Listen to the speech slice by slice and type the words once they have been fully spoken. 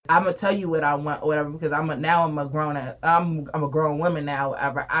I'm gonna tell you what I want or whatever, because I'm a grown woman now.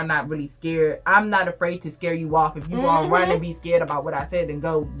 I'm not really scared. I'm not afraid to scare you off. If you gonna run and be scared about what I said, then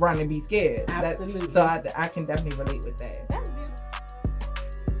go run and be scared. Absolutely. So I can definitely relate with that.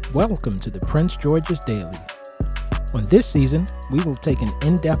 Welcome to the Prince George's Daily. On this season, we will take an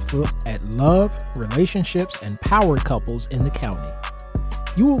in-depth look at love, relationships, and power couples in the county.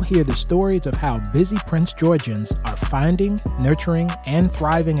 You will hear the stories of how busy Prince Georgians are finding, nurturing, and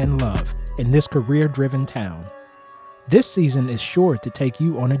thriving in love in this career-driven town. This season is sure to take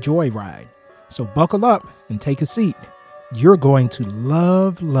you on a joyride, so buckle up and take a seat. You're going to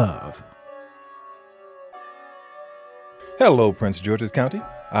love love. Hello, Prince George's County.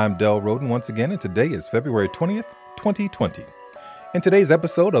 I'm Del Roden once again, and today is February 20th, 2020. In today's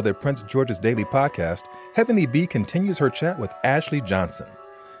episode of the Prince George's Daily Podcast, Heavenly B continues her chat with Ashley Johnson.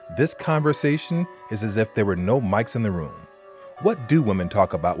 This conversation is as if there were no mics in the room. What do women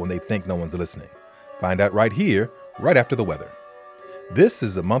talk about when they think no one's listening? Find out right here, right after the weather. This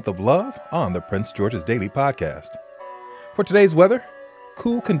is a month of love on the Prince George's Daily Podcast. For today's weather,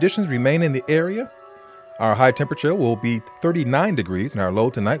 cool conditions remain in the area. Our high temperature will be 39 degrees and our low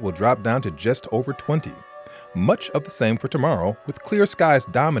tonight will drop down to just over 20. Much of the same for tomorrow, with clear skies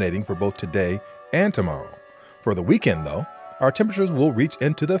dominating for both today and tomorrow. For the weekend, though, our temperatures will reach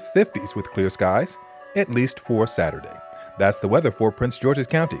into the 50s with clear skies, at least for Saturday. That's the weather for Prince George's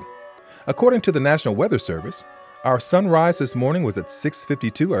County. According to the National Weather Service, our sunrise this morning was at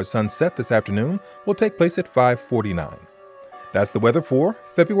 6:52. Our sunset this afternoon will take place at 5:49. That's the weather for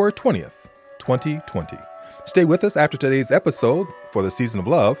February 20th, 2020. Stay with us after today's episode for the Season of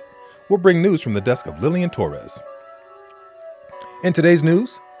Love. We'll bring news from the desk of Lillian Torres. In today's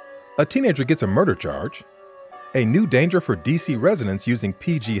news, a teenager gets a murder charge, a new danger for D.C. residents using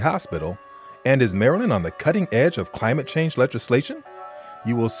PG Hospital, and is Maryland on the cutting edge of climate change legislation?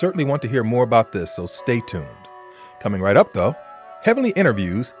 You will certainly want to hear more about this, so stay tuned. Coming right up, though, Heavenly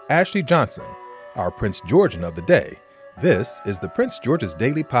interviews Ashley Johnson, our Prince Georgian of the day. This is the Prince George's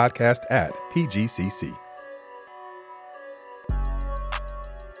Daily Podcast at PGCC.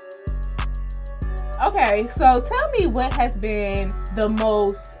 Okay, so tell me what has been the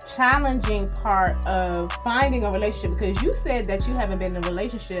most challenging part of finding a relationship, because you said that you haven't been in a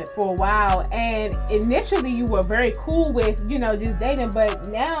relationship for a while, and initially you were very cool with, just dating, but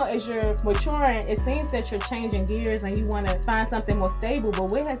now as you're maturing, it seems that you're changing gears and you want to find something more stable. But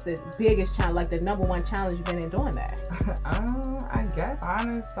what has the biggest challenge, like the number one challenge been in doing that? I guess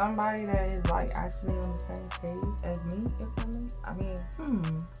finding somebody that is like actually on the same page as me or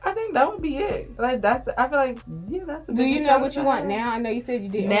something. I think that would be it. Like I feel like, that's the. Do you know what you want now? I know you said you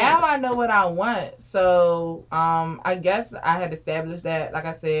did. Now I know what I want. So, I guess I had established that. Like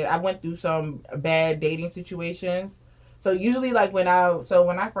I said, I went through some bad dating situations. So usually, like when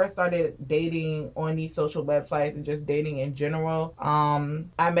I first started dating on these social websites and just dating in general,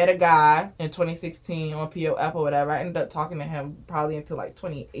 I met a guy in 2016 on POF or whatever. I ended up talking to him probably until like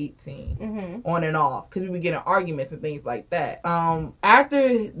 2018, on and off, because we were getting arguments and things like that.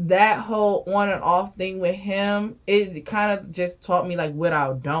 After that whole on and off thing with him, it kind of just taught me like what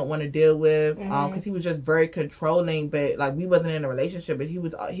I don't want to deal with, because he was just very controlling. But like we wasn't in a relationship, but he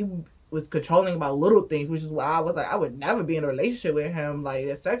was controlling about little things, which is why I was like, I would never be in a relationship with him. Like,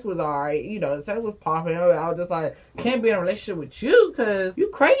 the sex was alright, the sex was popping. I was just like, can't be in a relationship with you because you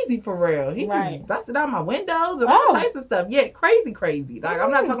crazy for real. He busted out my windows and all types of stuff. Yeah, crazy. Like,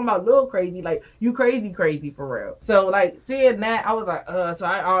 I'm not talking about little crazy, like, you crazy for real. So, like, seeing that, I was like, so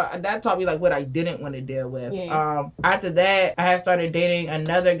I that taught me, like, what I didn't want to deal with. Yeah. After that, I had started dating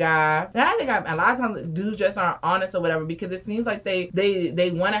another guy. And I think a lot of times dudes just aren't honest or whatever, because it seems like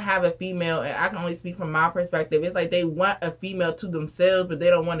they want to have a female, and I can only speak from my perspective. It's like they want a female to themselves, but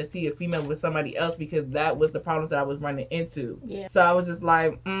they don't want to see a female with somebody else, because that was the problems that I was running into. Yeah. So I was just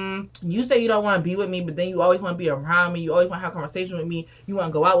like, you say you don't want to be with me, but then you always want to be around me. You always want to have conversation with me. You want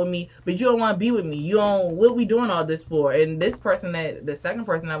to go out with me, but you don't want to be with me. You don't. What we doing all this for? And this person, the second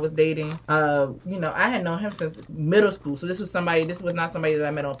person I was dating, I had known him since middle school. So this was not somebody that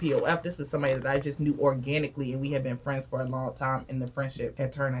I met on POF. This was somebody that I just knew organically, and we had been friends for a long time, and the friendship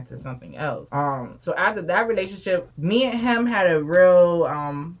had turned into something else. So after that relationship, me and him had a real,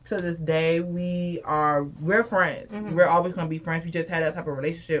 to this day, we're friends. We're always going to be friends. We just had that type of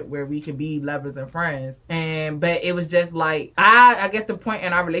relationship where we could be lovers and friends. But it was just like, I guess the point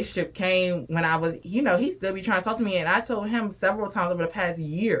in our relationship came when I was, he still be trying to talk to me, and I told him several times over the past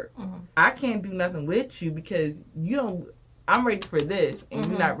year, I can't do nothing with you because you don't I'm ready for this, and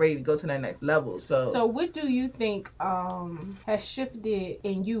you're not ready to go to that next level. So what do you think has shifted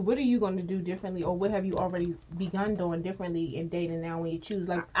in you? What are you going to do differently, or what have you already begun doing differently in dating now when you choose?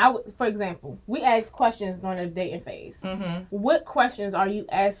 Like, for example, we ask questions during the dating phase. What questions are you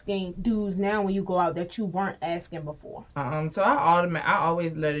asking dudes now when you go out that you weren't asking before? So I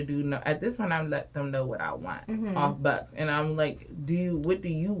always let a dude know. At this point, I let them know what I want off bucks, and I'm like, what do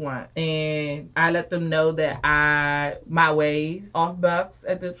you want? And I let them know that my ways off bucks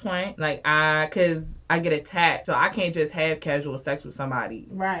at this point, like because I get attacked, so I can't just have casual sex with somebody,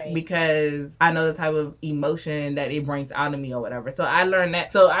 right? Because I know the type of emotion that it brings out of me or whatever. So I learned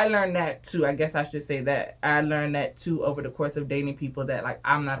that. So I learned that too. I guess I should say that I learned that too over the course of dating people, that like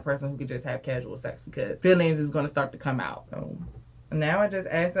I'm not a person who could just have casual sex, because feelings is going to start to come out. So now I just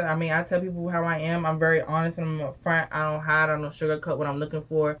ask them. I mean, I tell people how I am. I'm very honest and I'm upfront. I don't hide. I don't sugarcoat what I'm looking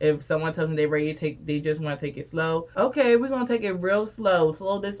for. If someone tells me they're ready to they just want to take it slow. Okay, we're going to take it real slow.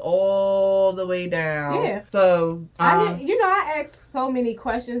 Slow this all the way down. Yeah. So, I ask so many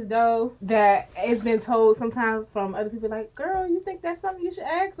questions, though, that it's been told sometimes from other people, like, girl, you think that's something you should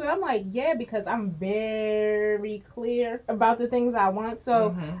ask? So I'm like, yeah, because I'm very clear about the things I want.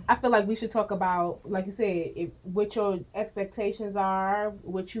 So I feel like we should talk about, like you said, what your expectations are,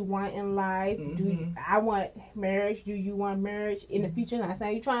 what you want in life. I want marriage. Do you want marriage in the future? Not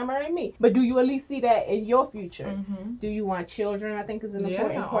saying you try and marry me, but do you at least see that in your future? Do you want children? I think is an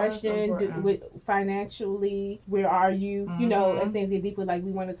important question. Financially, where are you? You know, as things get deeper, like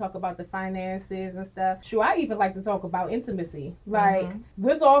we want to talk about the finances and stuff. Sure, I even like to talk about intimacy. Like,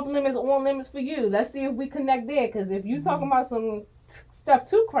 what's off limits, on limits for you? Let's see if we connect there. Because if you talking about some stuff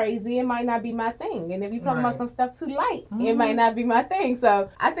too crazy, it might not be my thing. And if you're talking about some stuff too light, it might not be my thing. So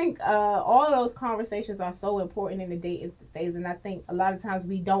I think all of those conversations are so important in the dating phase. And I think a lot of times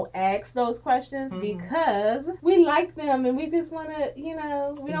we don't ask those questions because we like them and we just want to,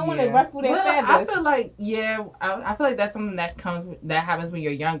 we don't want to ruffle their feathers. I feel like, I feel like that's something that happens when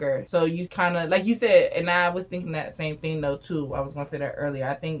you're younger. So you kind of, like you said, and I was thinking that same thing though too. I was going to say that earlier.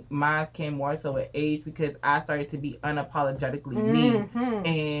 I think mine came more so with age, because I started to be unapologetically me.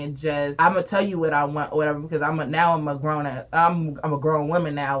 And just, I'm gonna tell you what I want or whatever, because I'm a grown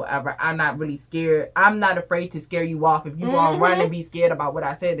woman now. I'm not really scared. I'm not afraid to scare you off. If you gonna run and be scared about what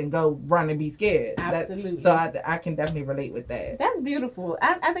I said, then go run and be scared. Absolutely. So I can definitely relate with that. That's beautiful.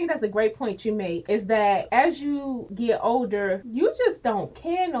 I think that's a great point you make, is that as you get older, you just don't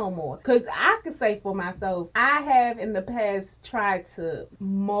care no more. Because I could say for myself, I have in the past tried to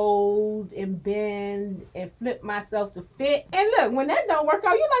mold and bend and flip myself to fit. And look, when that don't work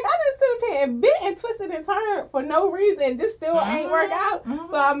out, you're like, I didn't sit up here and bent and twisted and turned for no reason. This still ain't work out.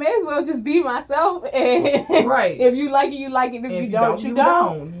 So I may as well just be myself. And if you like it, you like it. If you don't, you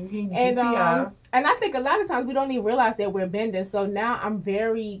don't. And I think a lot of times we don't even realize that we're bending. So now I'm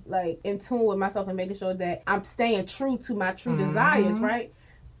very in tune with myself and making sure that I'm staying true to my true desires, right?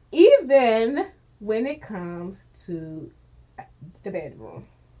 Even when it comes to the bedroom.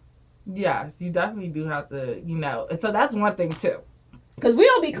 Yes, you definitely do have to, and so that's one thing too. Because we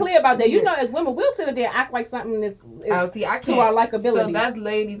don't be clear about that. As women, we'll sit there and act like something is to our likability. So that's,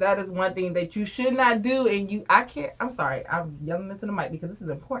 ladies, that is one thing that you should not do. And I'm sorry, I'm yelling into the mic because this is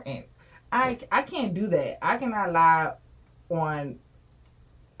important. I can't do that. I cannot lie on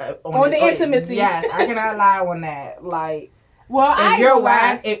the intimacy. Yes, I cannot lie on that. Like, well, if you're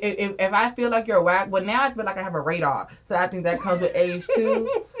whack, if I feel like you're whack, well, now I feel like I have a radar. So I think that comes with age too.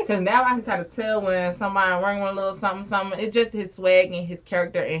 Because now I can kind of tell when somebody wearing a little something. It's just his swag and his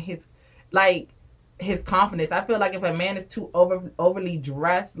character and his confidence. I feel like if a man is too overly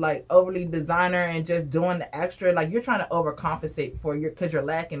dressed, like overly designer and just doing the extra, like you're trying to overcompensate because you're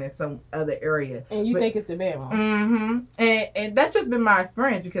lacking in some other area. And you think it's the bedroom. And that's just been my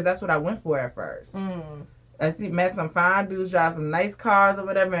experience, because that's what I went for at first. I met some fine dudes, drive some nice cars or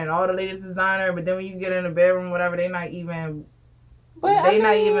whatever, and all the latest designer. But then when you get in the bedroom, whatever, they not even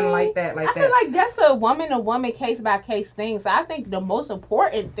like that. I feel like that's a woman case by case thing. So I think the most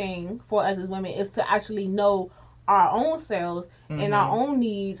important thing for us as women is to actually know our own selves and our own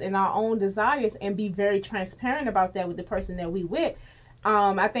needs and our own desires, and be very transparent about that with the person that we with.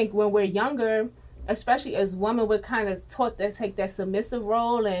 I think when we're younger, especially as women, we're kind of taught to take that submissive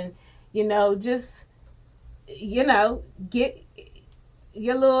role and just get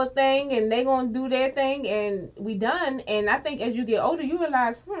your little thing and they gonna do their thing and we done. And I think as you get older, you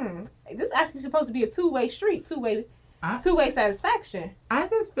realize, this actually supposed to be a two-way street, two-way satisfaction. I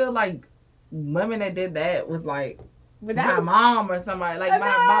just feel like women that did that was like my mom or somebody. Like my mom.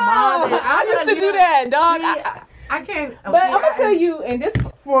 I used to do that, dog. I can't. But I'm gonna tell you, and this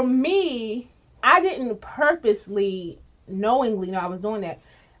for me, I didn't purposely knowingly know I was doing that,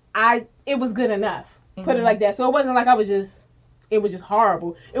 it was good enough. Put it like that. So it wasn't like it was just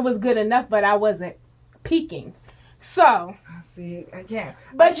horrible. It was good enough, but I wasn't peaking. So, see, I can't.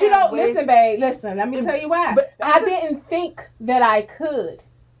 But listen, babe, listen, let me tell you why. But I didn't think that I could.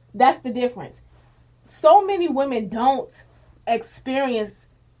 That's the difference. So many women don't experience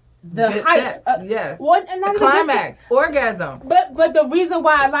the heights. Yes. What? And not climax, orgasm. But the reason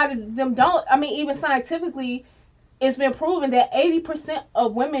why a lot of them don't, I mean, even scientifically, it's been proven that 80%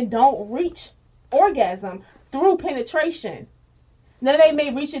 of women don't reach orgasm through penetration. Now, they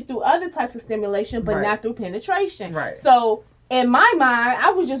may reach it through other types of stimulation, but not through penetration. Right. So, in my mind,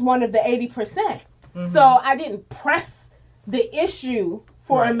 I was just one of the 80%. Mm-hmm. So, I didn't press the issue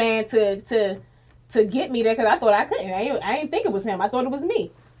for a man to get me there because I thought I couldn't. I didn't think it was him. I thought it was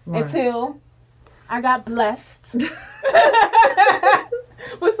me. Right. Until I got blessed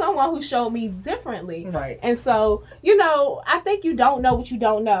with someone who showed me differently. Right. And so, I think you don't know what you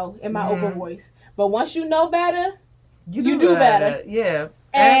don't know in my open voice. But once you know better, you do better. Yeah.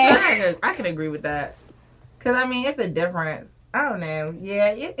 And I can agree with that. Because, I mean, it's a difference. I don't know.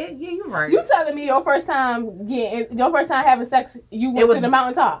 Yeah, you're right. You telling me your first time having sex, you went to the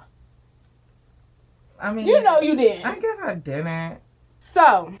mountaintop? I mean, you did. I guess I didn't.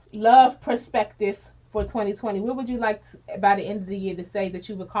 So, love perspectives for 2020. What would you like by the end of the year to say that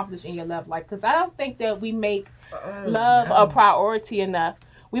you've accomplished in your love life? Because I don't think that we make love a priority enough.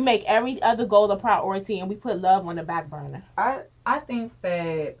 We make every other goal a priority, and we put love on the back burner. I think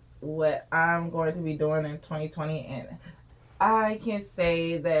that what I'm going to be doing in 2020, and I can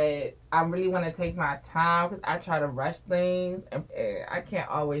say that I really want to take my time because I try to rush things, and I can't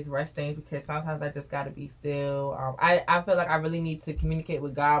always rush things because sometimes I just got to be still. I feel like I really need to communicate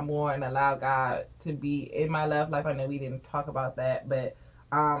with God more and allow God to be in my love life. I know we didn't talk about that, but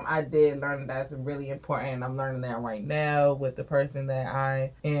I did learn that's really important, and I'm learning that right now with the person that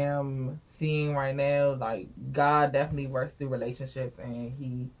I am seeing right now. Like, God definitely works through relationships, and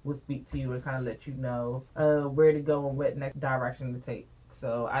He will speak to you and kind of let you know where to go and what next direction to take.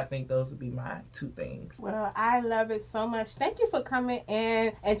 So I think those would be my two things. Well, I love it so much. Thank you for coming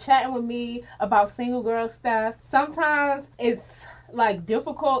in and chatting with me about single girl stuff. Sometimes it's like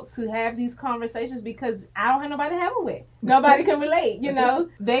difficult to have these conversations because I don't have nobody to have it with. Nobody can relate,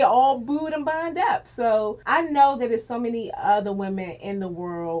 They all booed and bind up. So I know that there's so many other women in the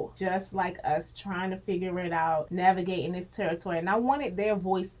world just like us trying to figure it out, navigating this territory. And I wanted their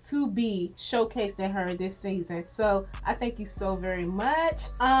voice to be showcased and heard this season. So I thank you so very much.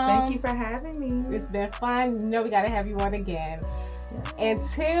 Thank you for having me. It's been fun. We got to have you on again. Yeah.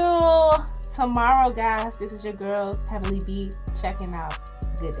 Until tomorrow, guys, this is your girl, Heavenly B, checking out.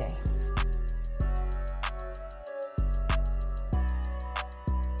 Good day.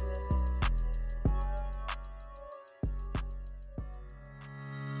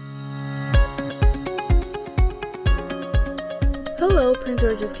 Hello, Prince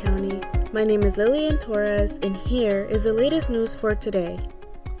George's County. My name is Lillian Torres, and here is the latest news for today.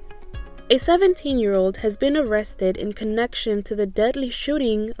 A 17-year-old has been arrested in connection to the deadly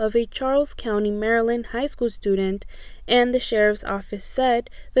shooting of a Charles County, Maryland high school student, and the sheriff's office said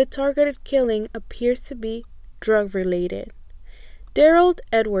the targeted killing appears to be drug-related. Daryl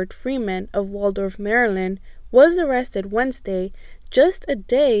Edward Freeman of Waldorf, Maryland, was arrested Wednesday, just a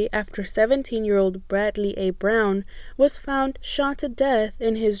day after 17-year-old Bradley A. Brown was found shot to death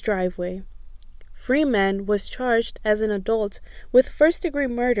in his driveway. Freeman was charged as an adult with first-degree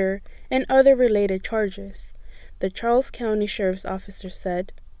murder and other related charges, the Charles County Sheriff's Officer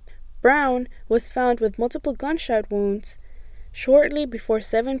said. Brown was found with multiple gunshot wounds shortly before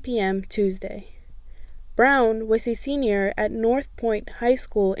 7 p.m. Tuesday. Brown was a senior at North Point High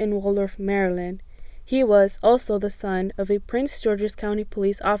School in Waldorf, Maryland. He was also the son of a Prince George's County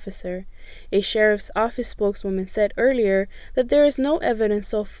police officer. A sheriff's office spokeswoman said earlier that there is no evidence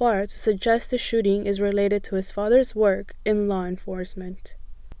so far to suggest the shooting is related to his father's work in law enforcement.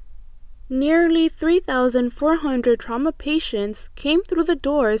 Nearly 3,400 trauma patients came through the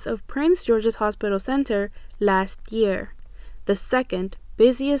doors of Prince George's Hospital Center last year, the second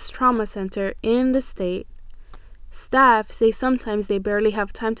busiest trauma center in the state. Staff say sometimes they barely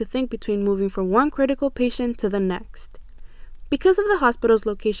have time to think between moving from one critical patient to the next. Because of the hospital's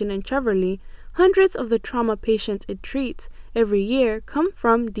location in Cheverly, hundreds of the trauma patients it treats every year come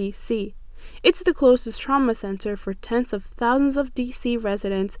from D.C. It's the closest trauma center for tens of thousands of D.C.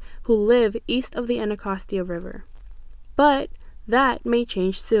 residents who live east of the Anacostia River. But that may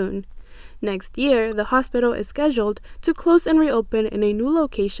change soon. Next year, the hospital is scheduled to close and reopen in a new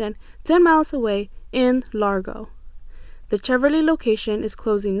location 10 miles away in Largo. The Cheverly location is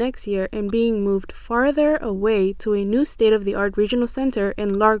closing next year and being moved farther away to a new state-of-the-art regional center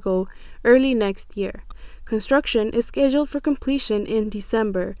in Largo early next year. Construction is scheduled for completion in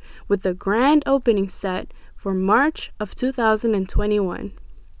December, with the grand opening set for March of 2021.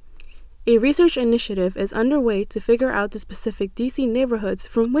 A research initiative is underway to figure out the specific DC neighborhoods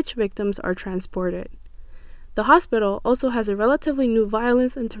from which victims are transported. The hospital also has a relatively new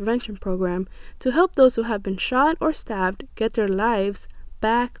violence intervention program to help those who have been shot or stabbed get their lives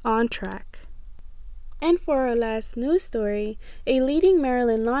back on track. And for our last news story, a leading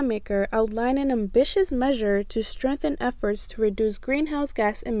Maryland lawmaker outlined an ambitious measure to strengthen efforts to reduce greenhouse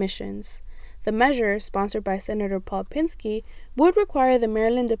gas emissions. The measure, sponsored by Senator Paul Pinsky, would require the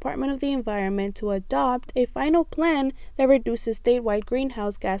Maryland Department of the Environment to adopt a final plan that reduces statewide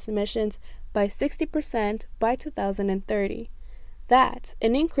greenhouse gas emissions by 60% by 2030. That's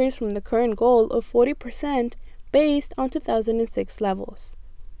an increase from the current goal of 40% based on 2006 levels.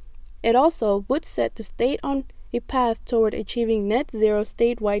 It also would set the state on a path toward achieving net zero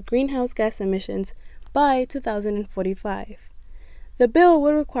statewide greenhouse gas emissions by 2045. The bill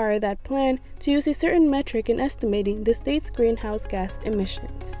would require that plan to use a certain metric in estimating the state's greenhouse gas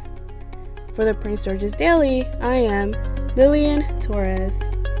emissions. For the Prince George's Daily, I am Lillian Torres.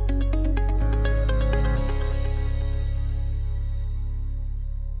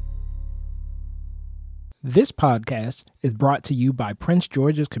 This podcast is brought to you by Prince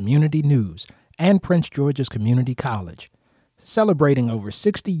George's Community News and Prince George's Community College, celebrating over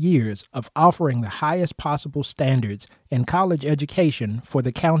 60 years of offering the highest possible standards in college education for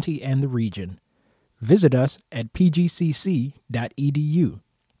the county and the region. Visit us at pgcc.edu.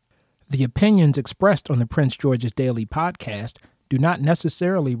 The opinions expressed on the Prince George's Daily podcast do not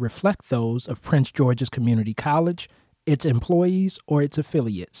necessarily reflect those of Prince George's Community College, its employees, or its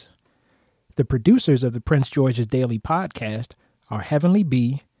affiliates. The producers of the Prince George's Daily podcast are Heavenly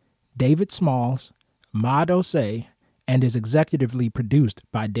B., David Smalls, Maud Osei, and is executively produced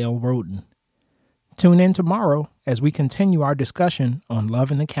by Dale Roden. Tune in tomorrow as we continue our discussion on love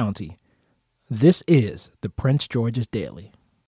in the county. This is the Prince George's Daily.